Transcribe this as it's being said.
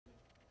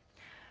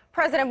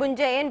President Moon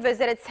Jae-in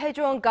visited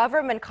Sejong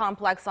government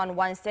complex on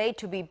Wednesday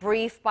to be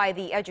briefed by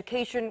the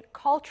Education,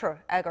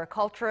 Culture,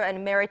 Agriculture,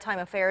 and Maritime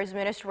Affairs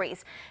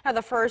ministries. Now,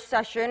 the first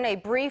session, a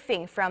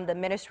briefing from the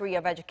Ministry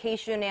of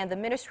Education and the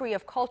Ministry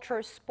of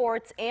Culture,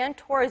 Sports, and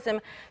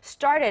Tourism,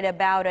 started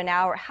about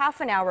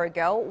half an hour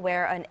ago,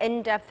 where an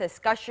in-depth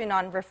discussion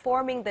on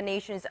reforming the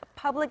nation's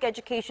public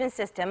education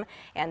system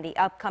and the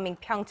upcoming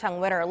Pyeongchang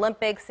Winter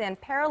Olympics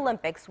and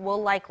Paralympics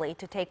will likely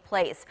to take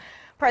place.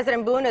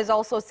 President Moon is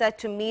also set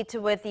to meet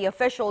with the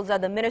officials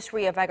of the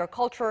Ministry of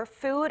Agriculture,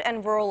 Food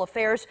and Rural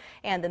Affairs,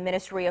 and the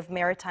Ministry of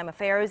Maritime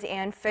Affairs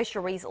and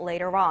Fisheries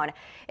later on.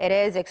 It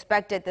is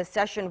expected the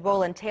session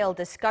will entail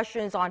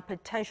discussions on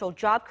potential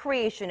job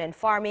creation in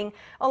farming,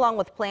 along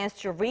with plans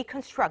to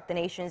reconstruct the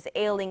nation's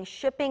ailing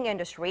shipping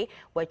industry,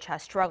 which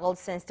has struggled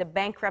since the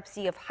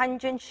bankruptcy of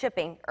Hanjin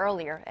Shipping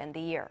earlier in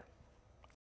the year.